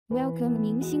Welcome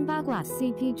明星八卦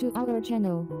CP to our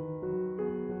channel。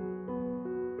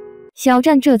小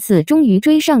湛这次终于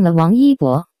追上了王一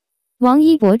博。王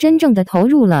一博真正的投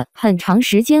入了很长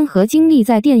时间和精力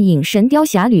在电影《神雕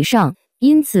侠侣》上，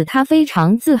因此他非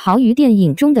常自豪于电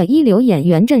影中的一流演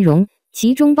员阵容，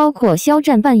其中包括肖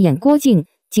战扮演郭靖、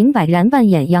井柏然扮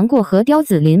演杨过和刁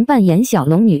子霖扮演小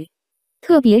龙女。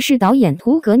特别是导演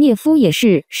屠格涅夫也是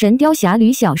《神雕侠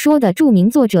侣》小说的著名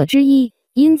作者之一，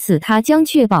因此他将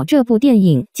确保这部电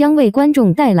影将为观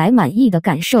众带来满意的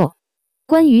感受。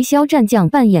关于肖战将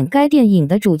扮演该电影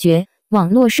的主角，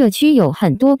网络社区有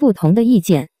很多不同的意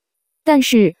见，但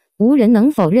是无人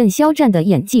能否认肖战的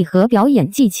演技和表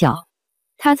演技巧。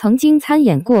他曾经参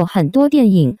演过很多电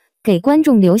影，给观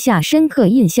众留下深刻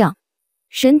印象。《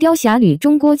神雕侠侣》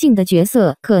中郭靖的角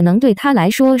色可能对他来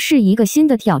说是一个新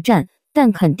的挑战，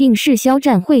但肯定是肖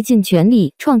战会尽全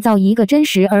力创造一个真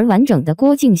实而完整的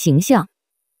郭靖形象。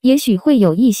也许会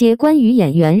有一些关于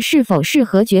演员是否适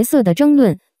合角色的争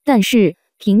论，但是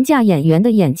评价演员的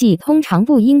演技通常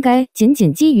不应该仅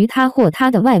仅基于他或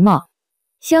他的外貌，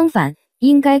相反，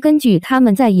应该根据他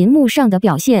们在银幕上的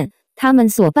表现，他们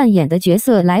所扮演的角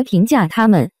色来评价他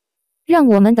们。让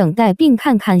我们等待并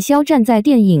看看肖战在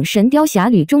电影《神雕侠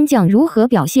侣》中将如何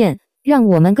表现，让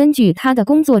我们根据他的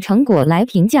工作成果来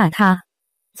评价他。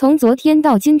从昨天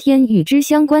到今天，与之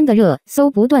相关的热搜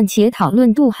不断且讨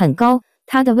论度很高。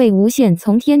他的魏无羡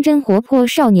从天真活泼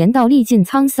少年到历尽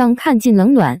沧桑看尽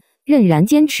冷暖，仍然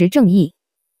坚持正义。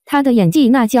他的演技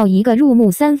那叫一个入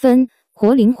木三分，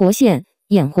活灵活现，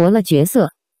演活了角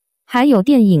色。还有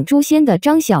电影《诛仙》的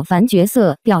张小凡角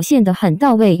色表现得很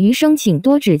到位，余生请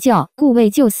多指教，故为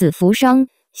救死扶伤。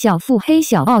小腹黑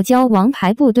小傲娇王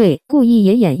牌部队故意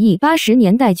也演绎80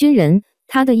年代军人，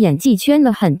他的演技圈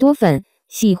了很多粉，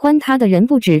喜欢他的人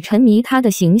不止沉迷他的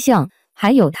形象，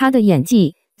还有他的演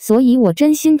技。所以我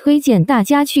真心推荐大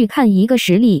家去看一个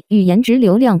实力与颜值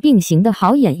流量并行的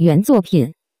好演员作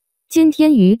品。今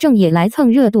天于正也来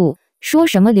蹭热度，说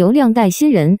什么流量带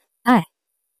新人，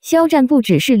肖战不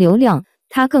只是流量，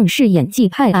他更是演技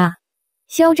派啊！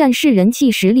肖战是人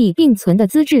气实力并存的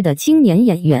资质的青年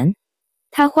演员，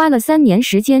他花了3年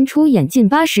时间出演近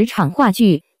80场话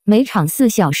剧，每场4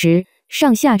小时，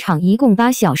上下场一共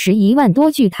8小时，1万多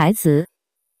句台词。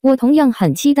我同样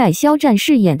很期待肖战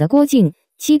饰演的郭靖，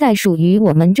期待属于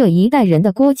我们这一代人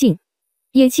的郭靖，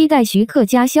也期待徐克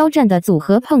加肖战的组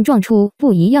合碰撞出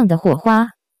不一样的火花。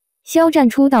肖战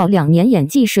出道2年，演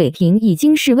技水平已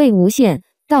经是魏无羡，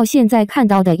到现在看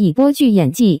到的以播剧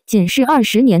演技仅是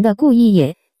20年的顾一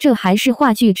野，这还是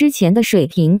话剧之前的水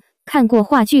平。看过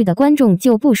话剧的观众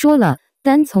就不说了，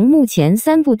单从目前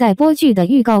3部带播剧的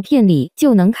预告片里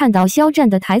就能看到肖战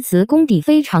的台词功底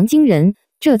非常惊人。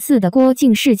这次的郭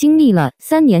靖是经历了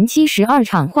3年72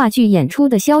场话剧演出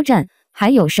的肖战，还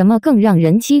有什么更让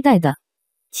人期待的？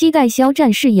期待肖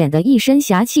战饰演的一身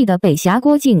侠气的北侠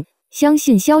郭靖，相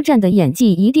信肖战的演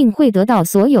技一定会得到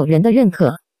所有人的认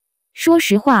可。说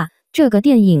实话，这个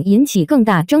电影引起更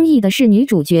大争议的是女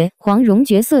主角黄蓉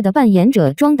角色的扮演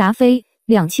者庄达菲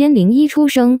，2001出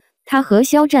生，她和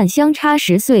肖战相差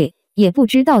10岁，也不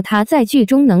知道她在剧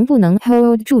中能不能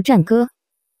hold 住战歌。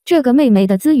这个妹妹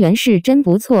的资源是真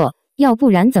不错，要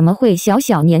不然怎么会小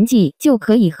年纪就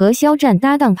可以和肖战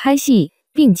搭档拍戏，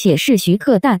并且是徐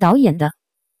克大导演的。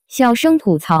小声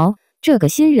吐槽，这个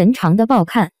新人长得爆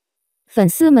看，粉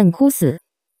丝们哭死。